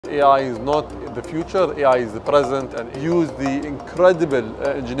AI is not the future, AI is the present, and use the incredible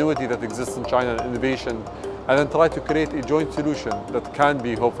ingenuity that exists in China and innovation, and then try to create a joint solution that can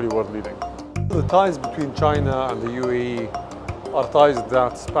be hopefully world leading. The ties between China and the UAE are ties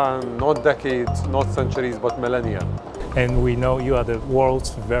that span not decades, not centuries, but millennia. And we know you are the world's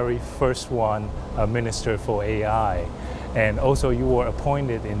very first minister for AI. And also you were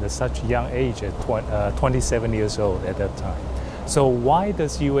appointed in such young age at 27 years old at that time. So why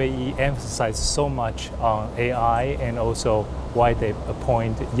does UAE emphasize so much on AI, and also why they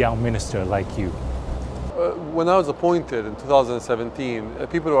appoint young minister like you? When I was appointed in 2017,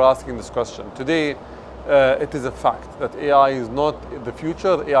 people were asking this question. Today, it is a fact that AI is not the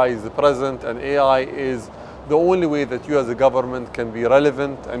future, AI is the present, and AI is the only way that you as a government can be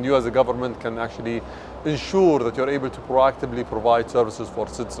relevant, and you as a government can actually ensure that you're able to proactively provide services for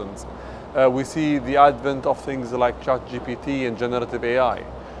citizens. We see the advent of things like ChatGPT and generative AI.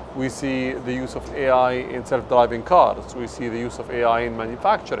 We see the use of AI in self-driving cars. We see the use of AI in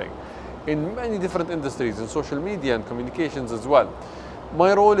manufacturing, in many different industries, in social media and communications as well.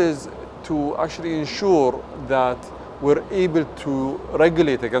 My role is to actually ensure that we're able to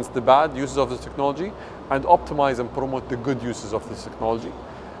regulate against the bad uses of this technology and optimize and promote the good uses of this technology.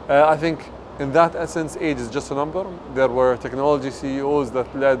 I think in that essence, age is just a number. There were technology CEOs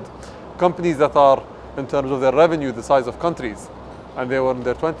that led companies that are, in terms of their revenue, the size of countries, and they were in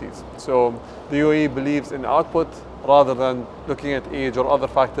their 20s. So the UAE believes in output rather than looking at age or other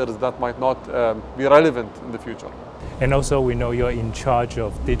factors that might not be relevant in the future. And also we know you're in charge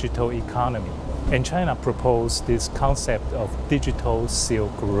of digital economy. And China proposed this concept of digital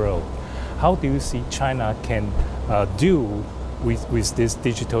Silk Road. How do you see China can do with this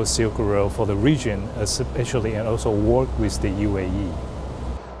digital Silk Road for the region, especially, and also work with the UAE?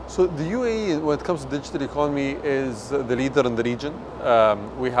 So the UAE, when it comes to digital economy, is the leader in the region.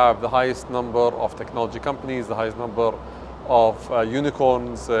 We have the highest number of technology companies, the highest number of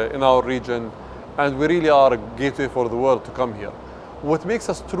unicorns in our region, and we really are a gateway for the world to come here. What makes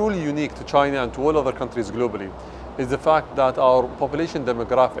us truly unique to China and to all other countries globally is the fact that our population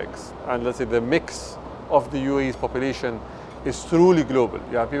demographics, and let's say the mix of the UAE's population, is truly global.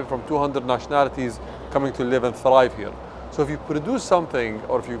 You have people from 200 nationalities coming to live and thrive here. So if you produce something,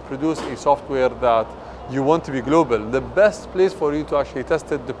 or if you produce a software that you want to be global, the best place for you to actually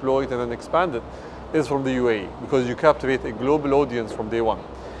test it, deploy it, and then expand it is from the UAE, because you captivate a global audience from day one.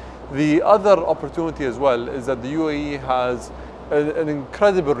 The other opportunity as well is that the UAE has an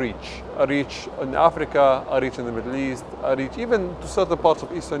incredible reach, a reach in Africa, a reach in the Middle East, a reach even to certain parts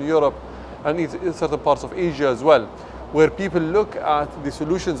of Eastern Europe and certain parts of Asia as well, where people look at the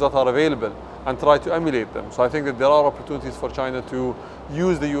solutions that are available and try to emulate them. So I think that there are opportunities for China to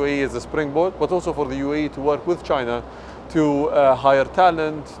use the UAE as a springboard, but also for the UAE to work with China to hire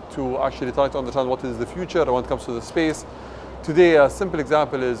talent, to actually try to understand what is the future when it comes to the space. Today, a simple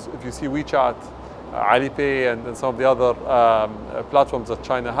example is if you see WeChat, Alipay, and some of the other platforms that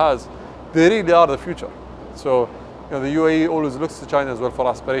China has, they really are the future. So the UAE always looks to China as well for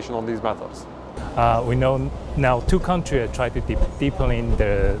aspiration on these matters. We know now two countries are trying to deepen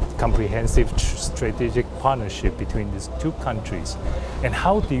the comprehensive strategic partnership between these two countries. And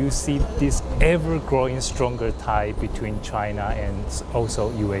how do you see this ever-growing stronger tie between China and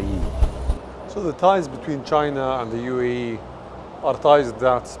also UAE? So the ties between China and the UAE are ties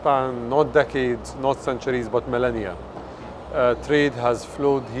that span not decades, not centuries, but millennia. Trade has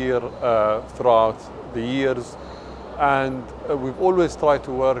flowed here throughout the years, and we've always tried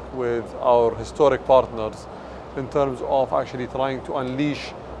to work with our historic partners in terms of actually trying to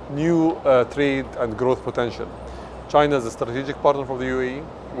unleash new trade and growth potential. China is a strategic partner for the UAE.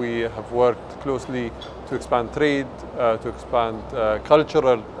 We have worked closely to expand trade, to expand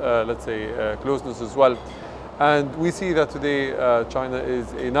cultural, let's say, closeness as well. And we see that today China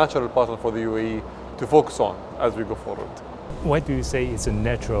is a natural partner for the UAE to focus on as we go forward. Why do you say it's a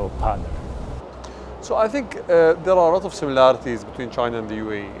natural partner? So I think there are a lot of similarities between China and the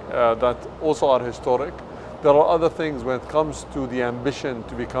UAE that also are historic. There are other things when it comes to the ambition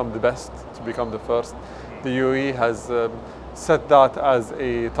to become the best, to become the first. The UAE has set that as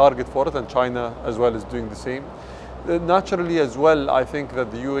a target for it, and China as well is doing the same. Naturally as well, I think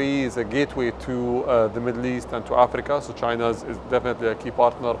that the UAE is a gateway to the Middle East and to Africa, so China is definitely a key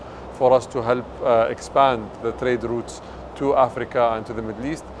partner for us to help expand the trade routes to Africa and to the Middle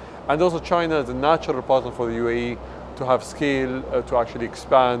East. And also China is a natural partner for the UAE to have scale to actually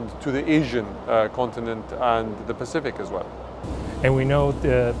expand to the Asian continent and the Pacific as well. And we know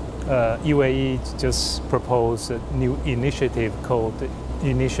the UAE just proposed a new initiative called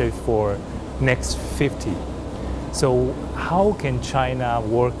Initiative for Next 50. So how can China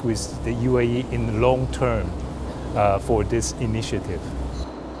work with the UAE in long term for this initiative?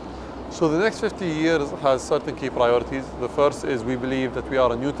 So the next 50 years has certain key priorities. The first is we believe that we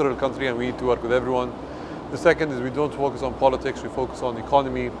are a neutral country and we need to work with everyone. The second is we don't focus on politics, we focus on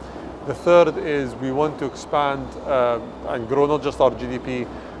economy. The third is we want to expand and grow not just our GDP,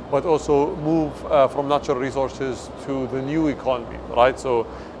 but also move from natural resources to the new economy, right? So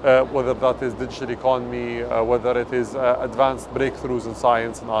whether that is digital economy, whether it is advanced breakthroughs in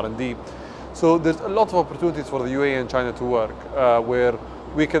science and R&D. So there's a lot of opportunities for the UAE and China to work where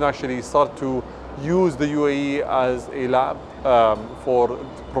we can actually start to use the UAE as a lab for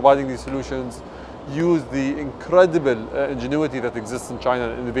providing these solutions, use the incredible ingenuity that exists in China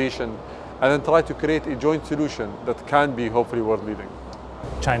and innovation, and then try to create a joint solution that can be hopefully world leading.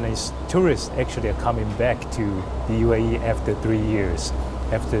 Chinese tourists actually are coming back to the UAE after 3 years,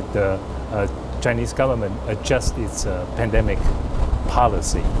 after the Chinese government adjusts its pandemic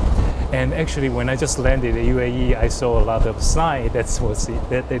policy. And actually, when I just landed in UAE, I saw a lot of signs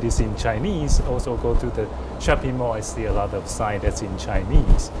that is in Chinese. Also go to the shopping mall, I see a lot of signs that's in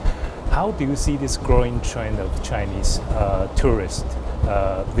Chinese. How do you see this growing trend of Chinese tourists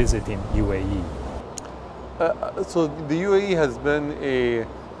visiting UAE? So the UAE has been a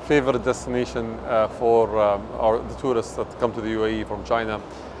favorite destination for the tourists that come to the UAE from China.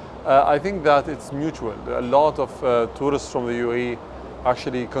 I think that it's mutual. A lot of tourists from the UAE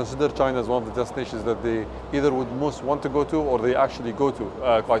actually consider China as one of the destinations that they either would most want to go to or they actually go to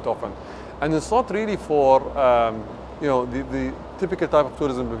quite often. And it's not really for the typical type of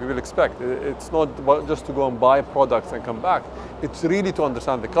tourism that people expect. It's not just to go and buy products and come back. It's really to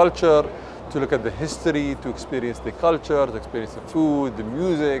understand the culture, to look at the history, to experience the culture, to experience the food, the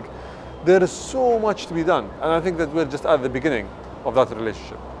music. There is so much to be done. And I think that we're just at the beginning of that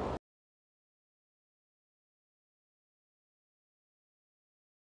relationship.